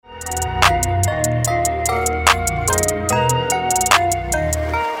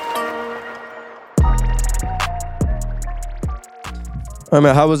All right,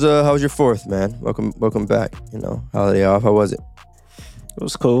 man. How was your fourth, man? Welcome back. Holiday off. How was it? It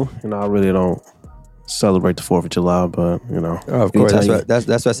was cool. I really don't celebrate the 4th of July, but Oh, of course. That's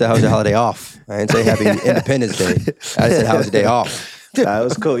why I said, how was your holiday off? I didn't say Happy Independence Day. I said, how was your day off? It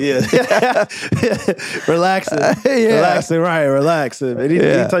was cool. Yeah, relaxing. Relaxing, right? Relaxing.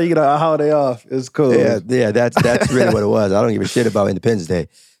 Anytime you get a holiday off, it's cool. Yeah. That's really what it was. I don't give a shit about Independence Day.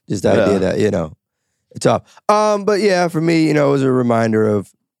 Just the idea that it's off. But yeah, for me, it was a reminder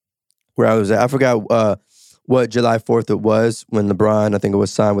of where I was at. I forgot what July 4th it was when LeBron, I think it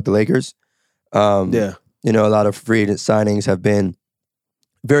was, signed with the Lakers. A lot of free agent signings have been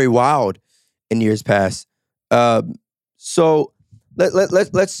very wild in years past. So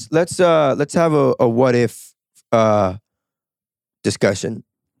let's have a what if discussion.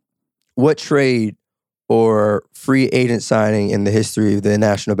 What trade or free agent signing in the history of the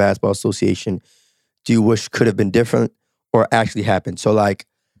National Basketball Association do you wish could have been different or actually happened? So like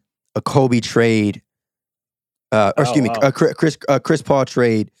a Kobe trade, a Chris Paul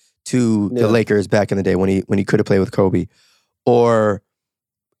trade to the Lakers back in the day when he could have played with Kobe, or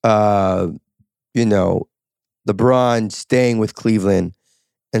LeBron staying with Cleveland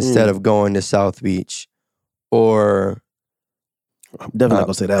instead of going to South Beach, or I'm definitely not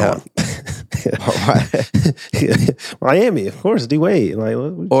gonna say that one. Miami, of course, D-Wade. Like,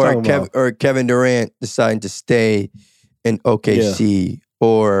 or Kevin Durant deciding to stay in OKC,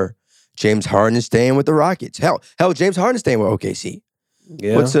 or James Harden staying with the Rockets. Hell, James Harden staying with OKC.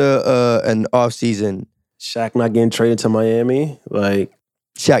 Yeah. What's an off season? Shaq not getting traded to Miami, like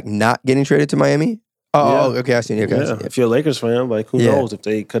Shaq not getting traded to Miami. Oh, okay, I see. Okay, yeah. If you're a Lakers fan, like who knows if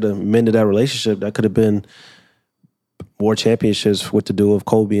they could have mended that relationship, that could have been more championships with the duo of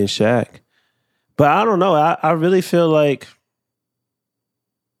Kobe and Shaq. But I don't know. I really feel like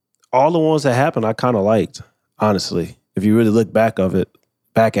all the ones that happened, I kind of liked. Honestly, if you really look back at it,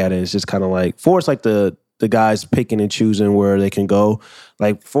 it's just kind of like for it's like the guys picking and choosing where they can go.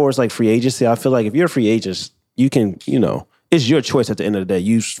 Like for it's like free agency. I feel like if you're a free agent, you can it's your choice at the end of the day.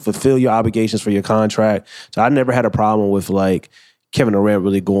 You fulfill your obligations for your contract. So I never had a problem with like Kevin Durant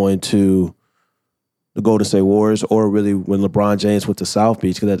really going to the Golden State Warriors, or really when LeBron James went to South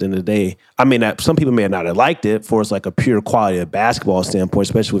Beach, because at the end of the day, I mean, some people may not have liked it for it's like a pure quality of basketball standpoint,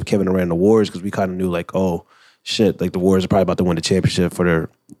 especially with Kevin Durant and the Warriors, because we kind of knew like, oh, shit, like the Warriors are probably about to win the championship for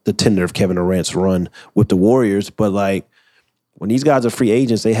the tenure of Kevin Durant's run with the Warriors. But like, when these guys are free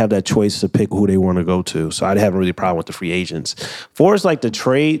agents, they have that choice to pick who they want to go to. So I haven't really a problem with the free agents. For us, like the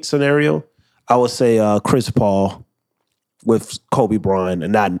trade scenario, I would say Chris Paul with Kobe Bryant,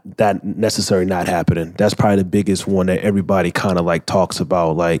 and that necessarily not happening. That's probably the biggest one that everybody kind of like talks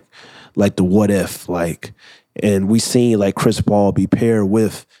about, like the what if, like, and we seen like Chris Paul be paired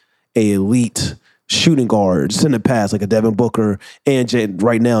with a elite shooting guards in the past, like a Devin Booker and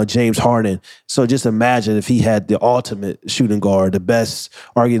right now James Harden. So just imagine if he had the ultimate shooting guard,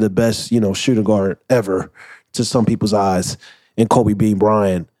 arguably the best, shooting guard ever to some people's eyes, and Kobe being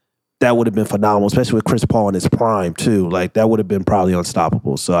Bryant. That would have been phenomenal, especially with Chris Paul in his prime too. Like that would have been probably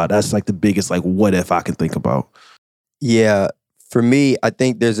unstoppable. So that's like the biggest like what if I can think about. Yeah, for me, I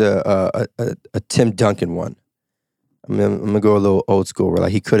think there's a Tim Duncan one. I'm gonna go a little old school where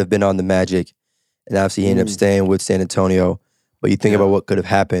like he could have been on the Magic, and obviously he ended up staying with San Antonio. But you think about what could have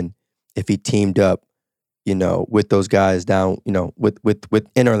happened if he teamed up, with those guys down, with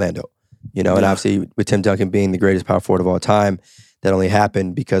in Orlando, and obviously with Tim Duncan being the greatest power forward of all time. That only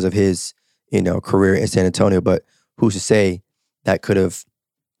happened because of his, career in San Antonio. But who's to say that could have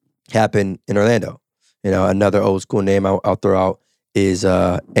happened in Orlando? Another old school name I'll throw out is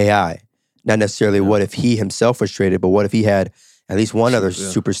AI. Not necessarily what if he himself was traded, but what if he had at least one other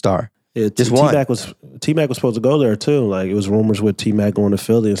superstar? Yeah, just one. T-Mac was supposed to go there too. Like it was rumors with T-Mac going to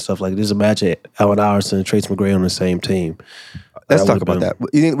Philly and stuff like this. Just imagine Allen Iverson and Tracy McGrady on the same team. Let's talk about that.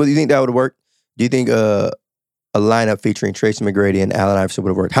 You think that would work? Do you think a lineup featuring Tracy McGrady and Allen Iverson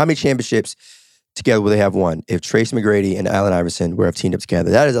would have worked? How many championships together would they have won if Tracy McGrady and Allen Iverson were have teamed up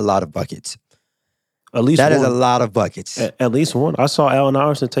together? That is a lot of buckets. At least that one. is a lot of buckets. At least one. I saw Allen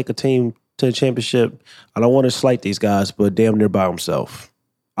Iverson take a team to the championship. I don't want to slight these guys, but damn near by himself,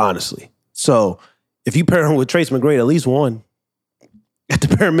 honestly. So if you pair him with Tracy McGrady, at least one. At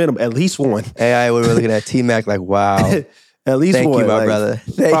the bare minimum, at least one. AI would be looking at T-Mac like, wow. At least Thank one, you, my brother.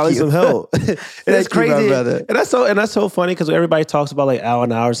 Thank probably you. some help. And that's crazy, my brother. And that's so funny because everybody talks about like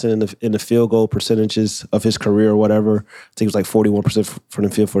Allen Iverson in the field goal percentages of his career or whatever. I think it was like 41% from the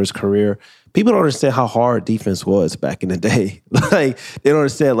field for his career. People don't understand how hard defense was back in the day. Like they don't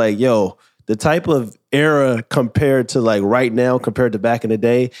understand, like, yo, the type of era compared to like right now, compared to back in the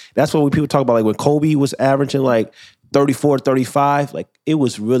day. That's what people talk about. Like when Kobe was averaging like 34, 35. Like, it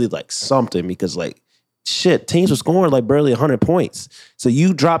was really like something because like, shit, teams were scoring like barely 100 points. So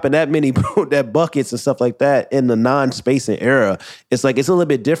you dropping that many that buckets and stuff like that in the non-spacing era, it's like it's a little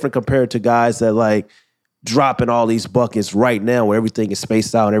bit different compared to guys that like dropping all these buckets right now where everything is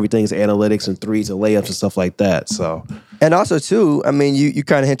spaced out and everything's analytics and threes and layups and stuff like that. So, and also too, I mean, you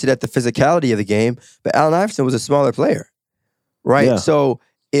kind of hinted at the physicality of the game, but Allen Iverson was a smaller player, right? Yeah. So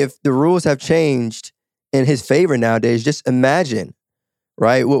if the rules have changed in his favor nowadays, just imagine,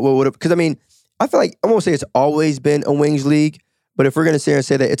 right? What would, because I mean, I feel like I won't say it's always been a wings league, but if we're going to sit here and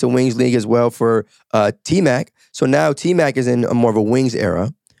say that it's a wings league as well for T-Mac, so now T-Mac is in a more of a wings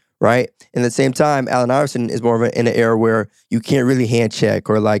era, right? And at the same time, Allen Iverson is more of in an era where you can't really hand check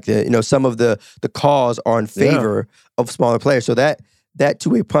or like some of the calls are in favor of smaller players. So that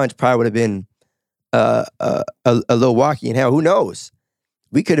two-way punch probably would have been a little wacky. And hell, who knows?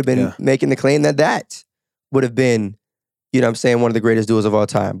 We could have been making the claim that would have been, you know what I'm saying, one of the greatest duels of all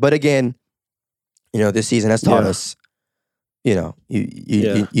time. But again, you know, this season has taught us, you know,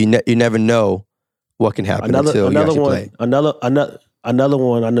 you never know what can happen until you actually play. Another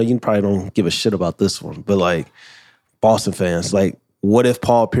one, I know you probably don't give a shit about this one, but like Boston fans, like what if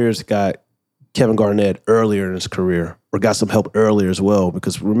Paul Pierce got Kevin Garnett earlier in his career or got some help earlier as well?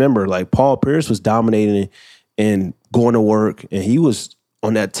 Because remember, like Paul Pierce was dominating and going to work, and he was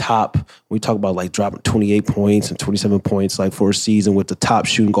on that top. We talk about like dropping 28 points and 27 points like for a season with the top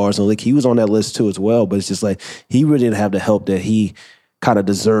shooting guards in the league. He was on that list too as well, but it's just like he really didn't have the help that he kind of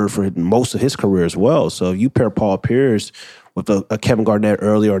deserved for most of his career as well. So if you pair Paul Pierce with a Kevin Garnett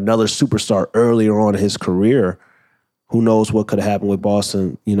early or another superstar earlier on in his career, who knows what could have happened with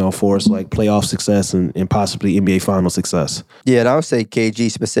Boston, you know, for us like playoff success and possibly NBA final success. Yeah, and I would say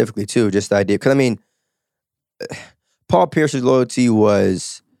KG specifically too, just the idea. Because I mean, Paul Pierce's loyalty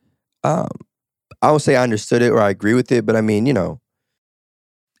was, I would say I understood it or I agree with it, but I mean, you know,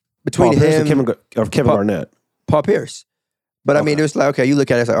 between Paul him and Kevin Garnett. Paul Pierce. But I mean, it was like, okay, you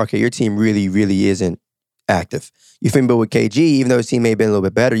look at it, it's like, okay, your team really, really isn't active. You feel me? But with KG, even though his team may have been a little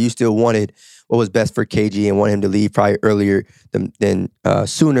bit better, you still wanted what was best for KG and wanted him to leave probably earlier than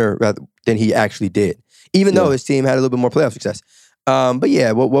sooner rather than he actually did. Even though his team had a little bit more playoff success. But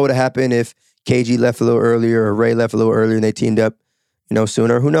yeah, what would have happened if KG left a little earlier or Ray left a little earlier and they teamed up, you know,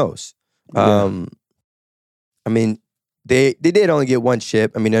 sooner? Who knows? I mean, they did only get one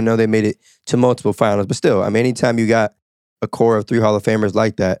chip. I mean, I know they made it to multiple finals, but still, I mean, anytime you got a core of 3 Hall of Famers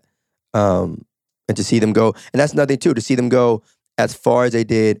like that, and to see them go, and that's nothing too, to see them go as far as they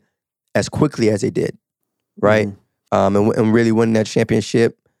did, as quickly as they did, right? And really winning that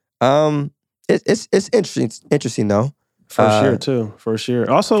championship. It's interesting though. For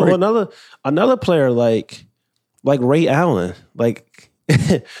sure. Also, another player like Ray Allen, like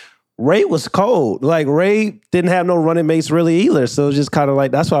Ray was cold. Like Ray didn't have no running mates really either. So it's just kind of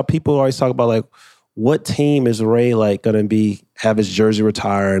like, that's why people always talk about like, what team is Ray like going to have his jersey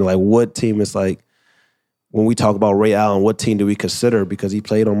retired? Like what team is like, when we talk about Ray Allen, what team do we consider? Because he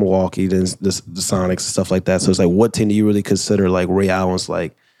played on Milwaukee, then the Sonics and stuff like that. So it's like, what team do you really consider like Ray Allen's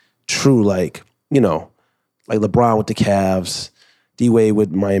like true, like, you know, like LeBron with the Cavs, D-Wade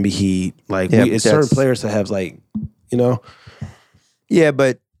with Miami Heat. Like it's certain players that have like, you know. Yeah,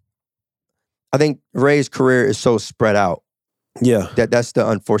 but I think Ray's career is so spread out. Yeah. That's the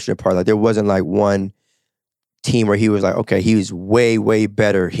unfortunate part. Like there wasn't like one team where he was like, okay, he was way, way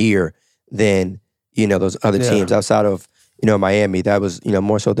better here than, you know, those other teams outside of, you know, Miami. That was, you know,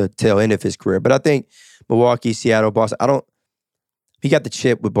 more so the tail end of his career. But I think Milwaukee, Seattle, Boston, he got the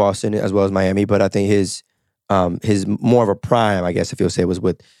chip with Boston as well as Miami, but I think his more of a prime, I guess if you'll say, was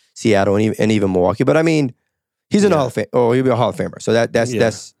with Seattle and even Milwaukee. But I mean, he's an Hall of Fame, he'll be a Hall of Famer. So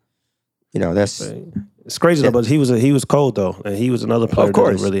that's you know, that's it's crazy though, but he was cold though. And he was another player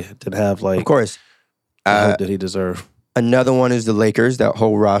that really didn't have like the hope that he deserved. Another one is the Lakers, that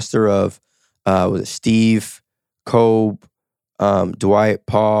whole roster of was it Steve, Kobe, Dwight,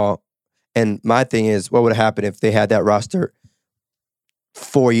 Paul. And my thing is, what would have happened if they had that roster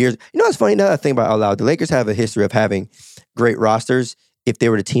 4 years? You know what's funny? Now that I think about it out loud, the Lakers have a history of having great rosters if they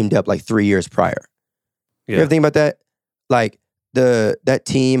were to teamed up like 3 years prior. You ever think about that? Like that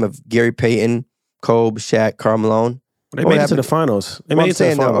team of Gary Payton, Kobe, Shaq, Karl Malone. They made it to the finals. They made it to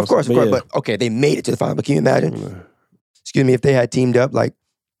the finals. Of course. But okay, they made it to the finals. But can you imagine? Excuse me, if they had teamed up like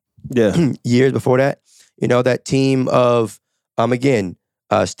years before that, you know, that team of again,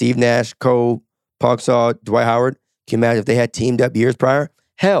 Steve Nash, Kobe, Paul Gasol, Dwight Howard. Can you imagine if they had teamed up years prior?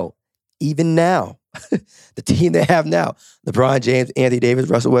 Hell, even now, the team they have now, LeBron James, Anthony Davis,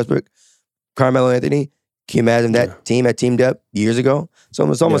 Russell Westbrook, Carmelo Anthony. Can you imagine that team had teamed up years ago? So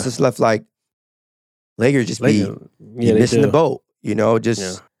it's almost just left like Lakers just be missing the boat, you know.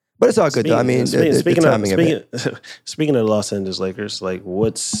 Just, but it's all good though. I mean, speaking the timing of it. Speaking of the Los Angeles Lakers, like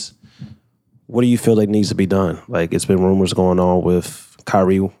what do you feel like needs to be done? Like it's been rumors going on with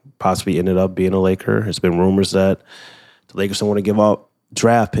Kyrie possibly ended up being a Laker. It's been rumors that the Lakers don't want to give up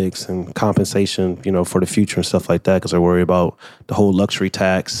draft picks and compensation, you know, for the future and stuff like that because they're worried about the whole luxury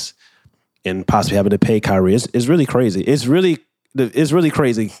tax and possibly having to pay Kyrie. It's really crazy. It's really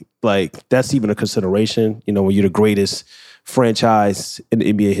crazy. Like that's even a consideration. You know, when you're the greatest franchise in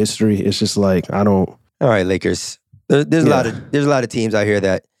NBA history, it's just like I don't. All right, Lakers. There's a lot of teams out here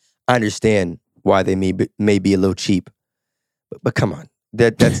that I understand why they may be a little cheap, but come on,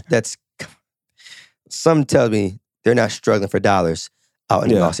 that's. Some tells me they're not struggling for dollars out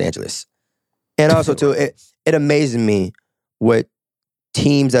in Los Angeles, and also too, it amazes me what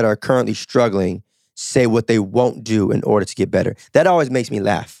teams that are currently struggling say what they won't do in order to get better. That always makes me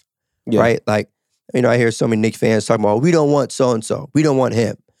laugh, right? Like, you know, I hear so many Knicks fans talking about, we don't want so-and-so. We don't want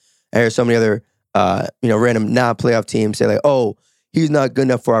him. I hear so many other, random non-playoff teams say like, oh, he's not good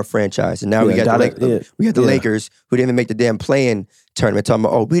enough for our franchise. And now we got the Lakers who didn't even make the damn play-in tournament talking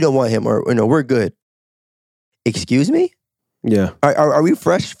about, oh, we don't want him or, you know, we're good. Excuse me? Yeah. Are we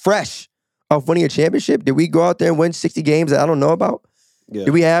fresh off winning a championship? Did we go out there and win 60 games that I don't know about? Yeah.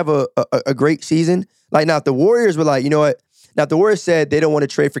 Did we have a great season? Like, now if the Warriors were like, you know what? Now if the Warriors said they don't want to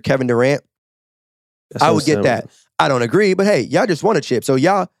trade for Kevin Durant, I would get that. I don't agree, but hey, y'all just won a chip. So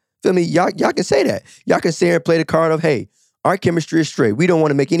y'all, feel me? Y'all can say that. Y'all can sit here and play the card of, hey, our chemistry is straight. We don't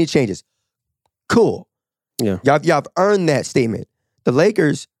want to make any changes. Cool. Yeah. Y'all have earned that statement. The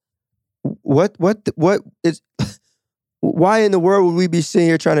Lakers, what is, why in the world would we be sitting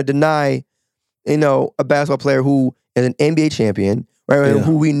here trying to deny, you know, a basketball player who is an NBA champion, right?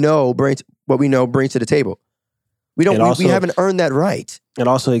 Who we know brings to the table. We haven't earned that right. And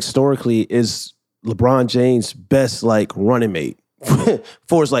also historically is LeBron James' best like running mate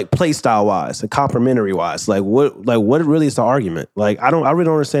for his like play style wise and complimentary wise. Like what really is the argument? Like I really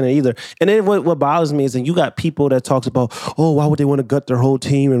don't understand it either. And then what bothers me is that you got people that talks about, oh, why would they want to gut their whole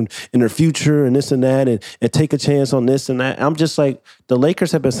team and their future and this and that and take a chance on this and that. I'm just like, the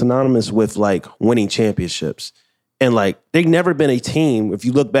Lakers have been synonymous with like winning championships. And like they've never been a team, if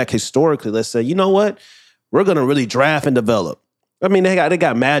you look back historically, let's say, you know what? We're gonna really draft and develop. I mean, they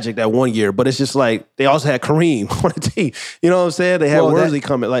got Magic that one year, but it's just like they also had Kareem on the team. You know what I'm saying? They had Worsley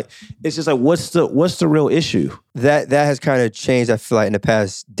coming. Like, it's just like, what's the real issue? That has kind of changed, I feel like, in the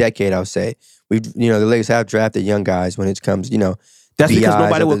past decade, I would say. The Lakers have drafted young guys when it comes, you know. That's because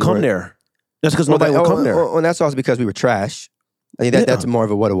nobody would come there. That's because nobody would come there. And that's also because we were trash. I think that's more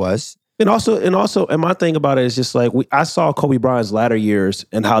of what it was. And my thing about it is just like, I saw Kobe Bryant's latter years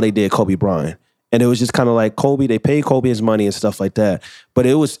and how they did Kobe Bryant. And it was just kind of like Kobe, they paid Kobe his money and stuff like that. But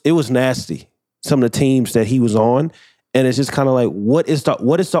it was nasty, some of the teams that he was on. And it's just kind of like, what is the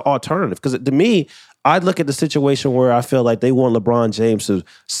alternative? Because to me, I'd look at the situation where I feel like they want LeBron James to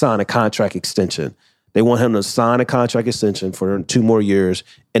sign a contract extension. They want him to sign a contract extension for 2 more years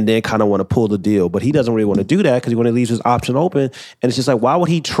and then kind of want to pull the deal. But he doesn't really want to do that because he want to leave his option open. And it's just like, why would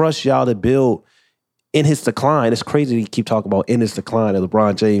he trust y'all to build in his decline? It's crazy to keep talking about in his decline. And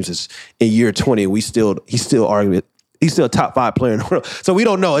LeBron James is in year 20. He's still arguing. He's still a top 5 player in the world. So we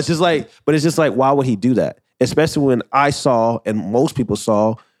don't know. It's just like, why would he do that? Especially when I saw, and most people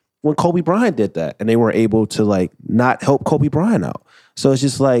saw, when Kobe Bryant did that, and they were able to like not help Kobe Bryant out. So it's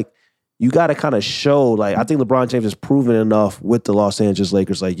just like, you got to kind of show, like, I think LeBron James has proven enough with the Los Angeles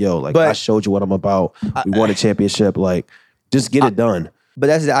Lakers. Like, yo, like, I showed you what I'm about. We won a championship. Like, just get it done.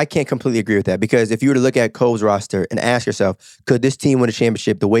 But I can't completely agree with that, because if you were to look at Kobe's roster and ask yourself, could this team win a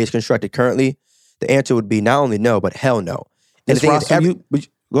championship the way it's constructed currently? The answer would be not only no, but hell no. And the thing is,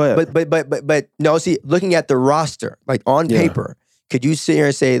 go ahead. But no, see, looking at the roster, like on paper, could you sit here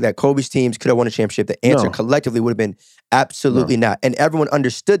and say that Kobe's teams could have won a championship? The answer collectively would have been absolutely not. And everyone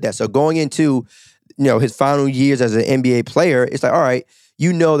understood that. So going into, his final years as an NBA player, it's like, all right,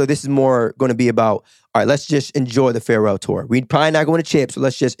 you know that this is more going to be about, all right, let's just enjoy the farewell tour. We're probably not going to chip, so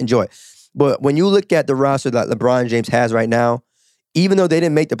let's just enjoy it. But when you look at the roster that LeBron James has right now, even though they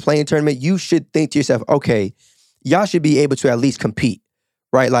didn't make the play-in tournament, you should think to yourself, okay, y'all should be able to at least compete,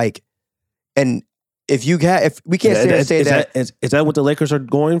 right? Like, and if we can't say that. Is that what the Lakers are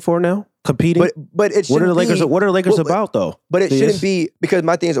going for now? Competing? But it shouldn't be. What are the Lakers about, though? But it shouldn't be, because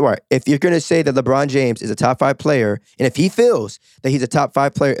my thing is, all right, if you're going to say that LeBron James is a top 5 player, and if he feels that he's a top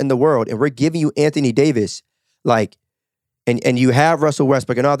 5 player in the world, and we're giving you Anthony Davis, like, and you have Russell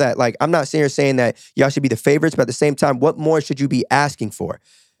Westbrook and all that, like, I'm not sitting here saying that y'all should be the favorites, but at the same time, what more should you be asking for?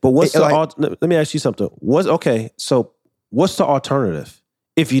 But let me ask you something. So what's the alternative?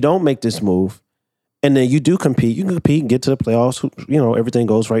 If you don't make this move, and then you do compete. You can compete and get to the playoffs. You know, everything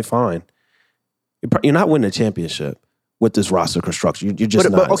goes right fine. You're not winning a championship with this roster construction. You're just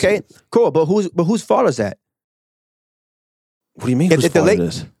not. But okay, cool. But whose fault is that? What do you mean? If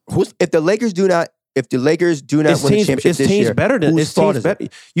the Lakers do not win the championship this year, better than whose fault is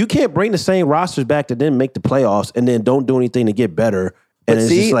it? You can't bring the same rosters back to then make the playoffs and then don't do anything to get better. And it's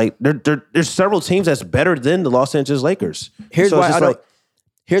just like there's several teams that's better than the Los Angeles Lakers. Here's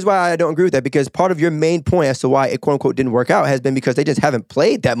why I don't agree with that, because part of your main point as to why it quote unquote didn't work out has been because they just haven't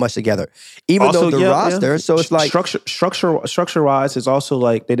played that much together. Even also, though the roster, so it's like structure wise, it's also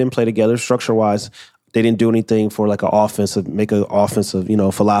like they didn't play together. Structure wise, they didn't do anything for like make an offensive,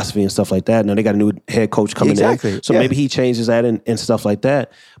 philosophy and stuff like that. Now they got a new head coach coming in. So maybe he changes that and stuff like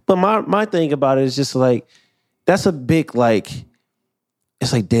that. But my thing about it is just like, that's a big, like,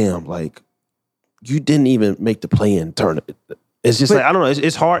 it's like, damn, like, you didn't even make the play-in tournament. It's just like, I don't know.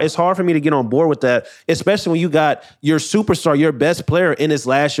 It's hard. It's hard for me to get on board with that, especially when you got your superstar, your best player in his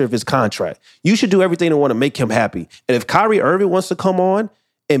last year of his contract. You should do everything to want to make him happy. And if Kyrie Irving wants to come on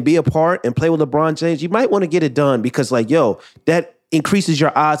and be a part and play with LeBron James, you might want to get it done because, like, that increases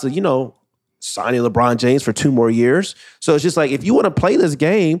your odds of, signing LeBron James for 2 more years. So it's just like, if you want to play this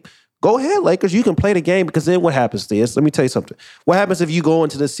game, go ahead, Lakers. You can play the game, because then what happens is, let me tell you something. What happens if you go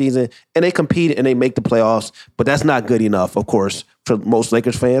into this season and they compete and they make the playoffs, but that's not good enough, of course, for most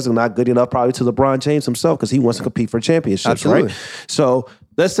Lakers fans, and not good enough probably to LeBron James himself, because he wants to compete for championships, Absolutely. Right? So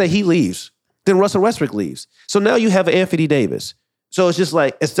let's say he leaves. Then Russell Westbrook leaves. So now you have Anthony Davis. So it's just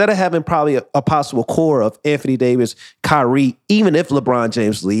like, instead of having probably a possible core of Anthony Davis, Kyrie, even if LeBron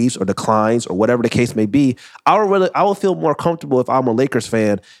James leaves or declines or whatever the case may be, I will feel more comfortable if I'm a Lakers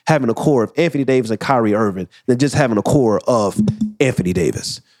fan having a core of Anthony Davis and Kyrie Irving than just having a core of Anthony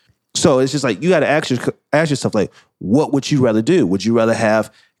Davis. So it's just like, you got to ask yourself, like, what would you rather do? Would you rather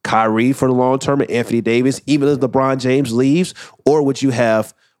have Kyrie for the long term and Anthony Davis, even if LeBron James leaves? Or would you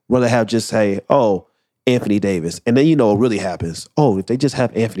rather have just say, oh, Anthony Davis? And then what really happens. Oh, if they just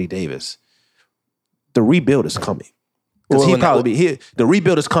have Anthony Davis, the rebuild is coming. Because the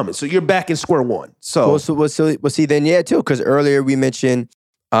rebuild is coming. So you're back in square one. So see, then too, because earlier we mentioned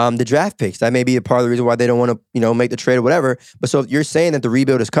the draft picks. That may be a part of the reason why they don't want to, make the trade or whatever. But so if you're saying that the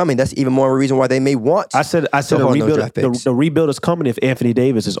rebuild is coming, that's even more of a reason why they may want. I said the rebuild is coming if Anthony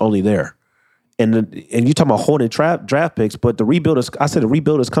Davis is only there. And you talking about holding draft picks, but the rebuild is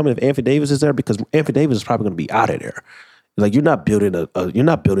coming if Anthony Davis is there, because Anthony Davis is probably going to be out of there. Like, you're not building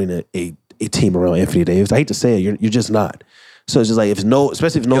a team around Anthony Davis. I hate to say it, you're just not. So it's just like,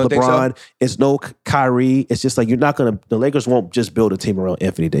 especially if no LeBron, it's no Kyrie. It's just like, the Lakers won't just build a team around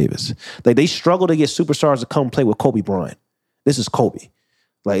Anthony Davis. Like, they struggle to get superstars to come play with Kobe Bryant. This is Kobe.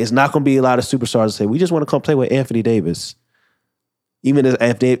 Like, it's not going to be a lot of superstars to say, we just want to come play with Anthony Davis. Even as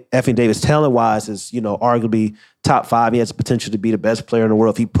Anthony Davis, talent-wise, is, arguably top 5. He has the potential to be the best player in the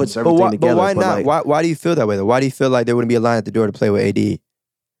world if he puts everything together. But why not? Like, why do you feel that way, though? Why do you feel like there wouldn't be a line at the door to play with AD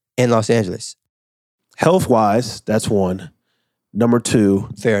in Los Angeles? Health-wise, that's one. Number 2,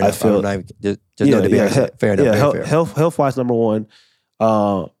 fair enough. Fair enough. Health-wise, number 1.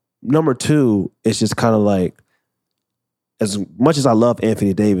 Number 2, it's just kind of like, as much as I love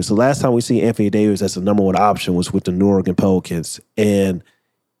Anthony Davis, the last time we see Anthony Davis as the number 1 option was with the New Orleans Pelicans. And,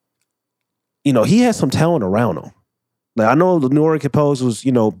 he has some talent around him. Like, I know the New Orleans Pelicans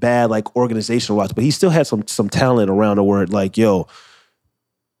was, bad, like, organizational-wise, but he still had some talent around him where, like, you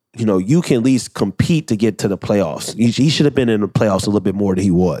can at least compete to get to the playoffs. He should have been in the playoffs a little bit more than he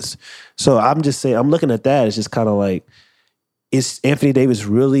was. So I'm just saying, I'm looking at that. It's just kind of like, is Anthony Davis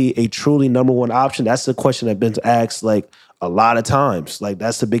really a truly number 1 option? That's the question that's been asked, like, a lot of times. Like,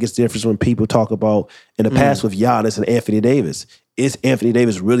 that's the biggest difference when people talk about in the past with Giannis and Anthony Davis. Is Anthony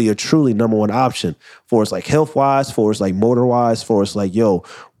Davis really a truly number 1 option for us, like, health-wise, for us, like, motor-wise, for us, like,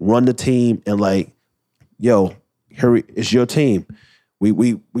 run the team and, like, here it's your team.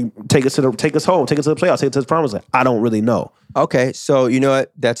 We take us home, take us to the playoffs, take us to the promised land. I don't really know. Okay, so you know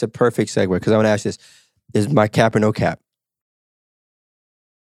what? That's a perfect segue, because I want to ask this: is my cap or no cap?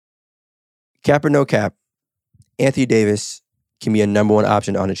 Cap or no cap? Anthony Davis can be a number 1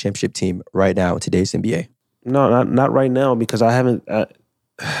 option on a championship team right now in today's NBA. No, not right now, because I haven't.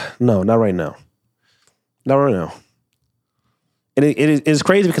 No, not right now. Not right now. And it's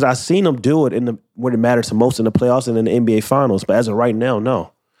crazy because I've seen him do it when it matters the most in the playoffs and in the NBA Finals. But as of right now,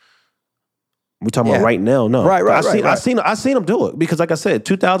 no. We're talking about right now, no. Right. I seen him do it because, like I said,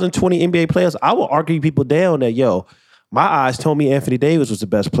 2020 NBA players, I will argue people down that, my eyes told me Anthony Davis was the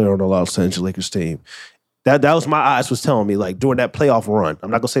best player on the Los Angeles Lakers team. That was my eyes was telling me, like, during that playoff run.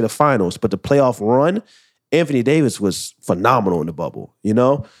 I'm not going to say the finals, but the playoff run, Anthony Davis was phenomenal in the bubble,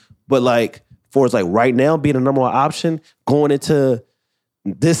 But, like, for like right now being a number one option going into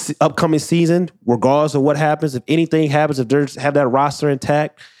this upcoming season, regardless of what happens, if anything happens, if they have that roster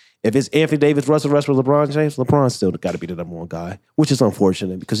intact, if it's Anthony Davis, Russell Westbrook, LeBron James, LeBron's still got to be the number one guy, which is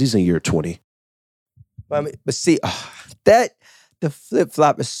unfortunate because he's in year 20. But see, the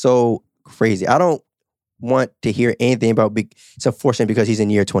flip-flop is so crazy. I don't want to hear anything about it's unfortunate because he's in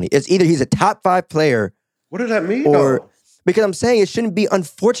year 20. It's either he's a top 5 player. What does that mean? Or because I'm saying it shouldn't be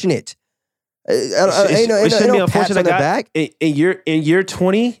unfortunate. It shouldn't be unfortunate. Back. In year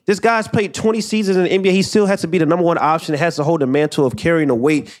 20, this guy's played 20 seasons in the NBA. He still has to be the number one option. It has to hold the mantle of carrying the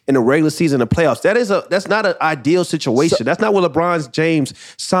weight in the regular season and the playoffs. That's not an ideal situation. That's not what LeBron James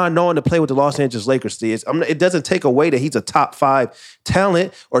signed on to play with the Los Angeles Lakers. It doesn't take away that he's a top 5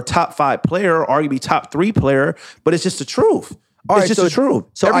 talent or top 5 player, or arguably top 3 player, but it's just the truth. It's just the truth.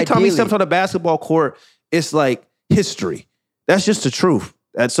 So every time he steps on the basketball court, it's like history. That's just the truth.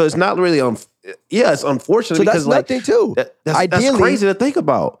 And so it's not really, it's unfortunate so because that's nothing too. That's crazy to think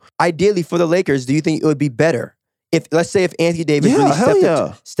about. Ideally for the Lakers, do you think it would be better if, let's say, if Anthony Davis really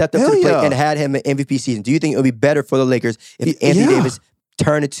stepped up to the plate and had him an MVP season? Do you think it would be better for the Lakers if Anthony Davis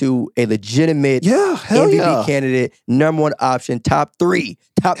turned into a legitimate MVP candidate, number one option, top three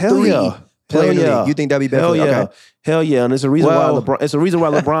player in the league? You think that'd be better? Hell yeah. And it's a reason why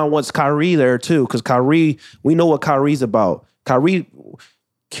LeBron wants Kyrie there too, because Kyrie, we know what Kyrie's about. Kyrie,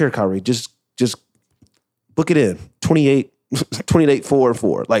 just book it in. 28,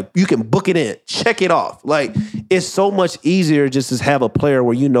 4-4. Like, you can book it in. Check it off. Like, it's so much easier just to have a player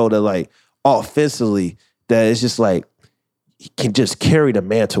where you know that, like, offensively, that it's just like, he can just carry the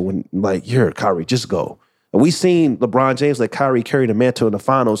mantle when, like, here, Kyrie, just go. And we seen LeBron James let Kyrie carry the mantle in the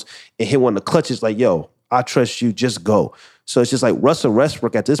finals and hit one of the clutches like, yo, I trust you, just go. So it's just like Russell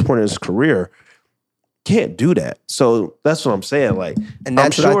Westbrook at this point in his career can't do that. So that's what I'm saying. Like, and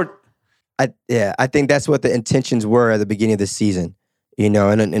that's I'm sure. I think that's what the intentions were at the beginning of the season, you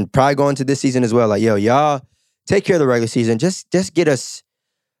know, and probably going to this season as well. Like, yo, y'all take care of the regular season. Just get us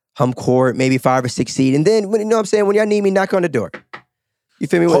home court, maybe 5 or 6 seed, and then you know what I'm saying, when y'all need me, knock on the door. You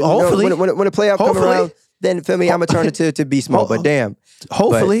feel me? Hopefully, when the playoff come around, then feel me, I'm gonna turn it to beast mode. But damn,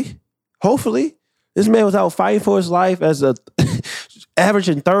 hopefully, this man was out fighting for his life as a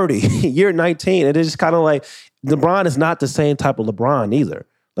averaging 30, year 19, and it's just kind of like LeBron is not the same type of LeBron either.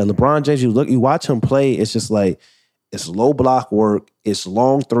 Like LeBron James, you watch him play, it's just like, it's low block work, it's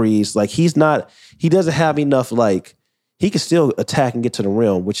long threes. Like he doesn't have enough, like, he can still attack and get to the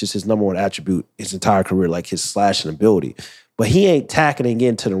rim, which is his number one attribute his entire career, like his slashing ability. But he ain't tacking and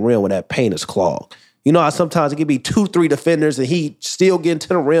getting to the rim when that paint is clogged. You know how sometimes it can be 2-3 defenders and he still getting to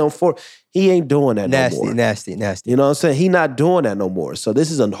the rim he ain't doing that no more. Nasty. You know what I'm saying? He not doing that no more. So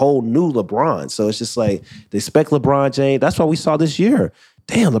this is a whole new LeBron. So it's just like, they expect LeBron James. That's what we saw this year.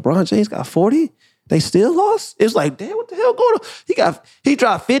 Damn, LeBron James got 40? They still lost? It's like, damn, what the hell going on? He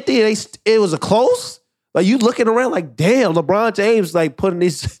dropped 50 and it was a close? Like, you looking around like, damn, LeBron James like putting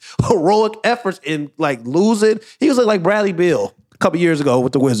these heroic efforts in, like, losing. He was like Bradley Beal a couple years ago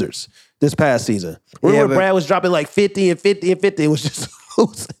with the Wizards this past season. Remember when Brad was dropping like 50 and 50 and 50? It was just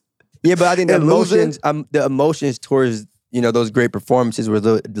losing. Yeah, but I think the emotions towards, you know, those great performances were a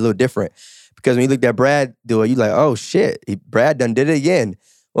little different. Because when you looked at Brad do it, you like, oh shit, Brad done did it again.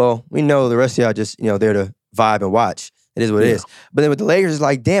 Well, we know the rest of y'all just, you know, there to vibe and watch. It is what it is. But then with the Lakers, it's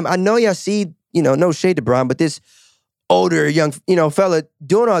like, damn, I know y'all see, you know, no shade to Bron, but this older young, you know, fella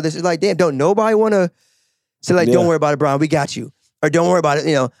doing all this, it's like, damn, don't nobody want to say like, don't worry about it, Bron, we got you. Or don't worry about it,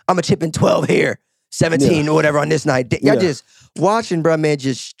 you know, I'm a chip in 12 here, 17 or whatever on this night. Y'all just watching, bro, man,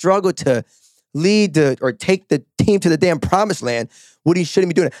 just struggle to lead or take the team to the damn promised land, what he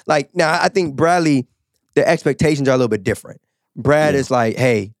shouldn't be doing. Like, now, I think Bradley, the expectations are a little bit different. Brad is like,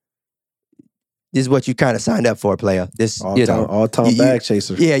 hey, this is what you kind of signed up for, player. This, all-time bag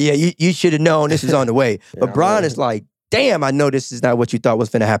chaser. Yeah, you should have known this is on the way. But Bron is like, damn, I know this is not what you thought was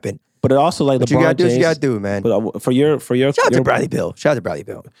going to happen. But it also, like, you gotta do what you gotta do, man. But for your shout out to Bradley Beal. Shout out to Bradley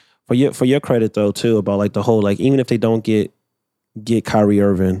Beal. For your credit though, too, about like the whole, like, even if they don't get Kyrie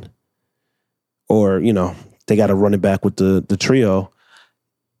Irving, or, you know, they got to run it back with the trio,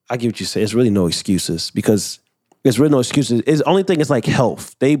 I get what you say. It's really no excuses, because there's really no excuses. The only thing is like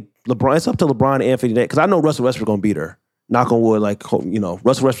health. It's up to LeBron and Anthony, because I know Russell Westbrook gonna beat her. Knock on wood, like, you know,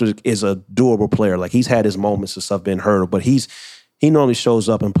 Russell Westbrook is a durable player. Like, he's had his moments and stuff being hurt, but he normally shows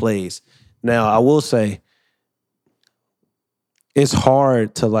up and plays. Now, I will say, it's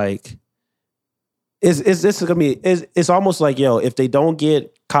hard to, like, it's almost like, yo, if they don't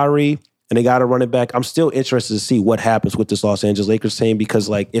get Kyrie and they got to run it back, I'm still interested to see what happens with this Los Angeles Lakers team, because,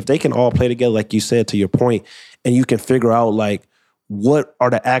 like, if they can all play together, like you said, to your point, and you can figure out, like, what are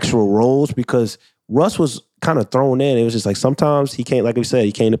the actual roles, because Russ was kind of thrown in. It was just like sometimes he can't, like we said,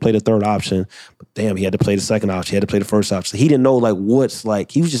 he came to play the third option, but damn, he had to play the second option. He had to play the first option. He didn't know like what's like.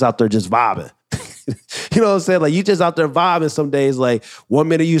 He was just out there just vibing. You know what I'm saying? Like you just out there vibing some days. Like 1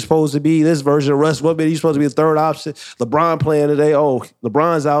 minute you supposed to be this version of Russ, 1 minute you supposed to be the third option. LeBron playing today. Oh,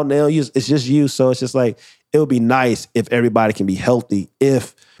 LeBron's out now. It's just you. So it's just like it would be nice if everybody can be healthy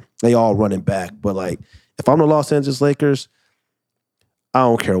if they all running back. But like if I'm the Los Angeles Lakers, I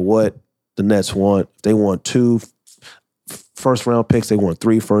don't care what the Nets want. If they want 2 first-round picks, they want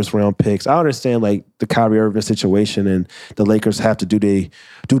 3 first-round picks. I understand like the Kyrie Irving situation, and the Lakers have to do their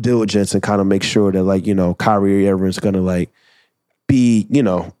due diligence and kind of make sure that like, you know, Kyrie Irving's going to like be, you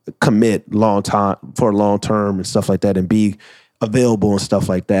know, commit for a long term and stuff like that and be available and stuff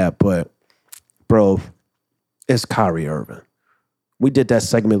like that. But bro, it's Kyrie Irving. We did that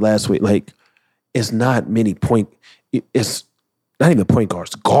segment last week. Like it's not it's not even point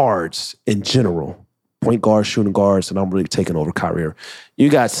guards in general. Point guards, shooting guards, and I'm really taking over Kyrie. You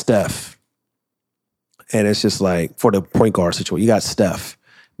got Steph. And it's just like, for the point guard situation, you got Steph.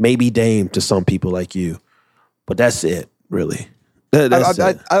 Maybe Dame to some people like you. But that's it, really. That's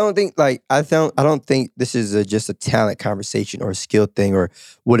it. I don't think, like, I don't think this is just a talent conversation or a skill thing or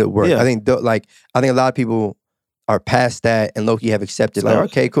would it work. Yeah. I think a lot of people are past that and low-key have accepted, like,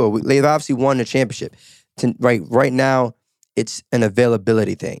 okay, cool. They've obviously won the championship. Right now, it's an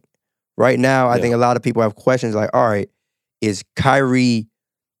availability thing. Right now, I think a lot of people have questions like, all right, is Kyrie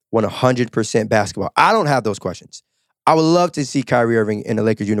 100% basketball? I don't have those questions. I would love to see Kyrie Irving in the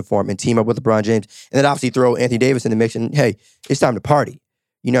Lakers uniform and team up with LeBron James and then obviously throw Anthony Davis in the mix and, hey, it's time to party.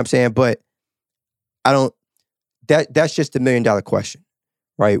 You know what I'm saying? But that's just the $1 million question,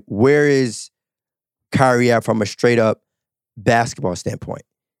 right? Where is Kyrie at from a straight up basketball standpoint?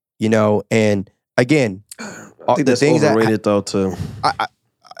 You know, and again, I think that's overrated though too.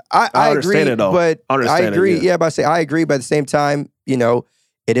 I understand agree, it though. But I agree. Yeah, but I agree. But at the same time, you know,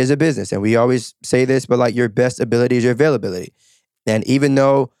 it is a business, and we always say this. But like, your best ability is your availability. And even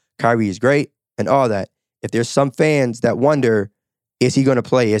though Kyrie is great and all that, if there's some fans that wonder, is he going to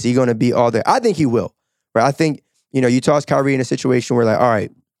play? Is he going to be all there? I think he will. Right? I think, you know, you toss Kyrie in a situation where like, all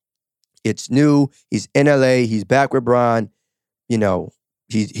right, it's new. He's in LA. He's back with Bron. You know,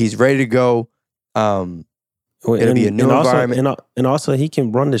 he's ready to go. It'll be a new environment. And also, he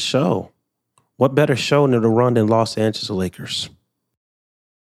can run the show. What better show than to run than Los Angeles Lakers?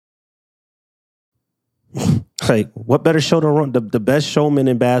 Like, what better show to run? The best showman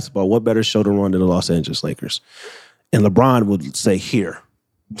in basketball, what better show to run than the Los Angeles Lakers? And LeBron would say, here.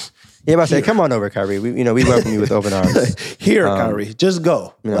 Yeah, but I say, come on over, Kyrie. We welcome you with open arms. Here, Kyrie, just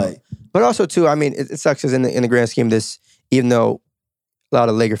go. You know. But also, too, I mean, it sucks because in the grand scheme of this, even though a lot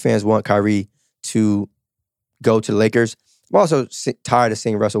of Laker fans want Kyrie to go to the Lakers, I'm also tired of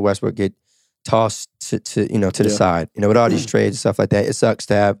seeing Russell Westbrook get tossed to the side. You know, with all these trades and stuff like that, it sucks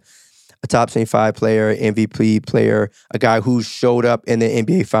to have a top 25 player, MVP player, a guy who showed up in the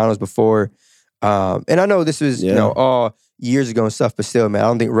NBA Finals before. And I know this was all years ago and stuff, but still, man, I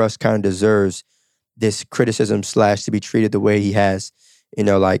don't think Russ kind of deserves this criticism / to be treated the way he has. You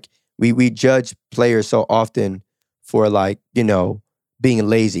know, like we judge players so often for like, you know, being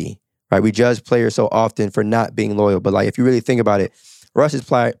lazy. Right, we judge players so often for not being loyal, but like if you really think about it, Russ is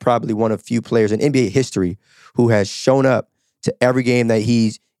probably one of few players in NBA history who has shown up to every game that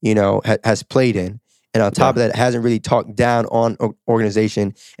he's has played in, and on top of that, hasn't really talked down on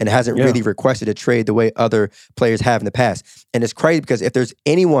organization and hasn't really requested a trade the way other players have in the past. And it's crazy because if there's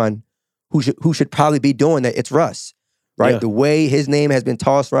anyone who should probably be doing that, it's Russ. Right, the way his name has been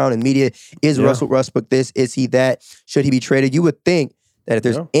tossed around in media, is Russell Westbrook this? Is he that? Should he be traded? You would think that if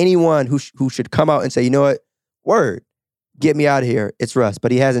there's anyone who should come out and say, you know what, word, get me out of here, it's Russ.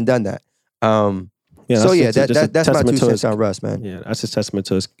 But he hasn't done that. That's my 2 cents on Russ, man. Yeah, that's just testament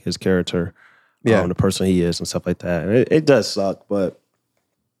to his character, the person he is and stuff like that. And it does suck, but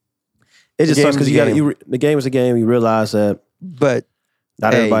it just sucks because the game is a game. You realize that, but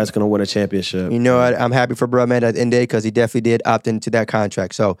not everybody's going to win a championship. You know what? I'm happy for Bro, man, at the end of the day because he definitely did opt into that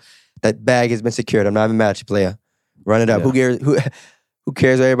contract. So that bag has been secured. I'm not even mad at you, player. Run it up. Yeah. Who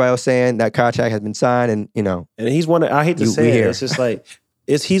cares what everybody else saying? That contract has been signed, and you know. And he's one. I hate to say it. It's just like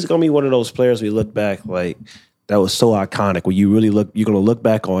he's gonna be one of those players we look back like that was so iconic. Where you're gonna look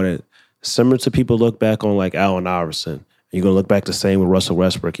back on it similar to people look back on like Allen Iverson. You're gonna look back the same with Russell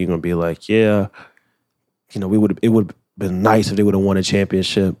Westbrook. You're gonna be like, yeah, you know, it would have been nice if they would have won a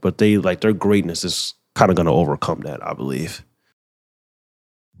championship, but their greatness is kind of gonna overcome that, I believe.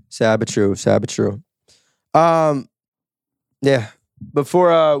 Sad but true. Yeah.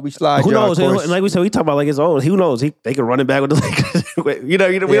 before we slide, Who y'all, knows? of course- Like we said, we talk about like his own. Who knows? They could run it back with the Lakers. we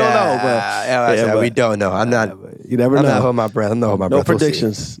don't know. But we don't know. I'm not. You never I'm know. not holding my breath. I'm not holding my No breath. We'll see.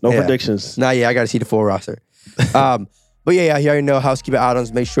 predictions. No predictions. Nah, yeah, I got to see the full roster. But yeah, you already know housekeeping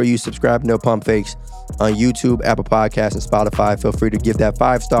items. Make sure you subscribe to No Pump Fakes on YouTube, Apple Podcasts, and Spotify. Feel free to give that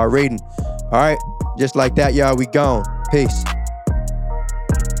 5-star rating. All right, just like that, y'all, we gone. Peace.